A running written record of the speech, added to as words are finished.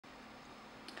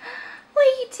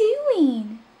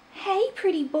doing? Hey,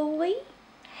 pretty boy.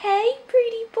 Hey,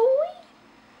 pretty boy.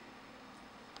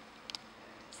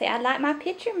 See, I'd like my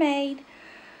picture made,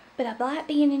 but I like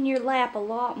being in your lap a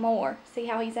lot more. See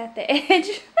how he's at the edge?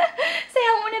 See,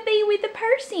 I want to be with the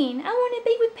person. I want to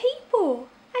be with people.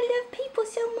 I love people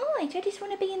so much. I just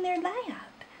want to be in their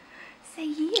lap. Say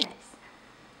yes.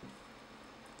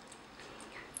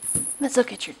 Let's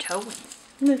look at your toys.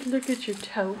 Let's look at your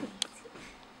toys.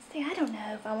 See, I don't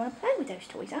know if I want to play with those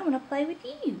toys. I want to play with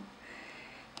you.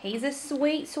 He's a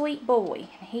sweet, sweet boy.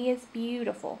 He is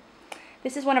beautiful.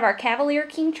 This is one of our Cavalier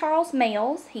King Charles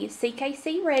males. He is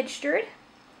CKC registered.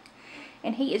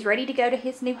 And he is ready to go to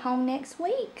his new home next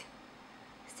week.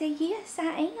 Say, yes,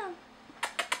 I am.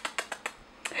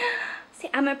 See,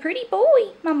 I'm a pretty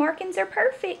boy. My markings are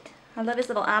perfect. I love his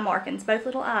little eye markings, both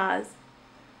little eyes.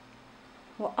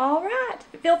 Well, all right.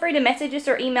 Feel free to message us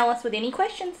or email us with any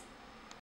questions.